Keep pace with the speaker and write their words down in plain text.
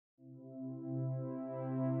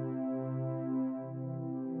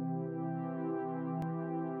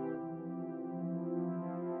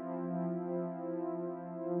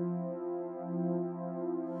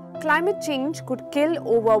Climate change could kill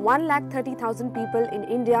over 130,000 people in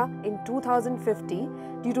India in 2050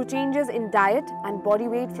 due to changes in diet and body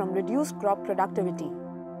weight from reduced crop productivity.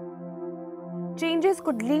 Changes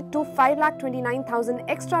could lead to 529,000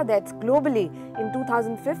 extra deaths globally in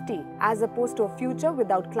 2050 as opposed to a future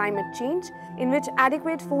without climate change in which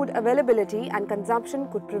adequate food availability and consumption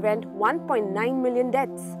could prevent 1.9 million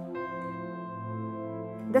deaths.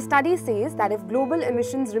 The study says that if global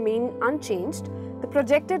emissions remain unchanged, the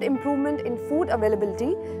projected improvement in food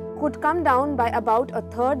availability could come down by about a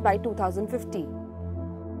third by 2050.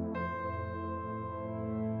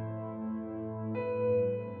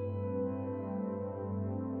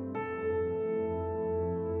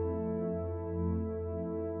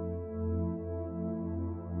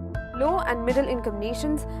 Low and middle income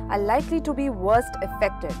nations are likely to be worst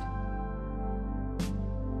affected.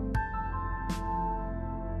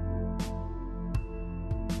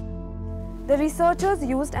 The researchers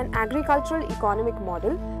used an agricultural economic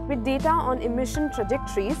model with data on emission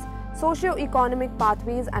trajectories, socio-economic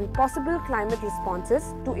pathways and possible climate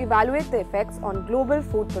responses to evaluate the effects on global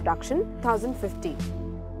food production 2050.